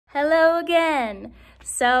again.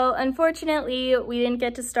 So unfortunately, we didn't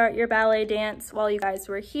get to start your ballet dance while you guys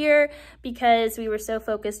were here because we were so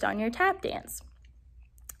focused on your tap dance.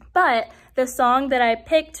 But the song that I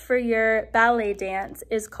picked for your ballet dance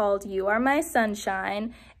is called You Are My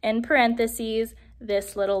Sunshine, in parentheses,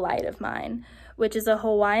 This Little Light of Mine, which is a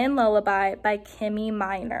Hawaiian lullaby by Kimmy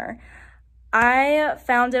Minor. I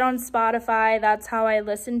found it on Spotify. That's how I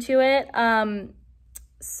listened to it.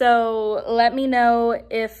 So let me know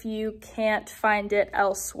if you can't find it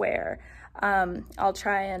elsewhere. I'll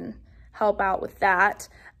try and help out with that.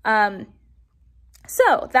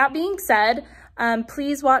 So that being said,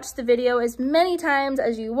 please watch the video as many times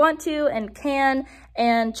as you want to and can,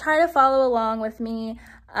 and try to follow along with me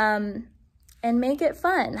and make it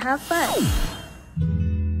fun. Have fun.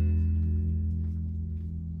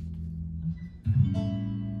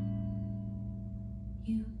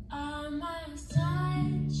 You are my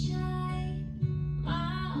sunshine,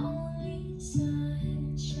 my only sun.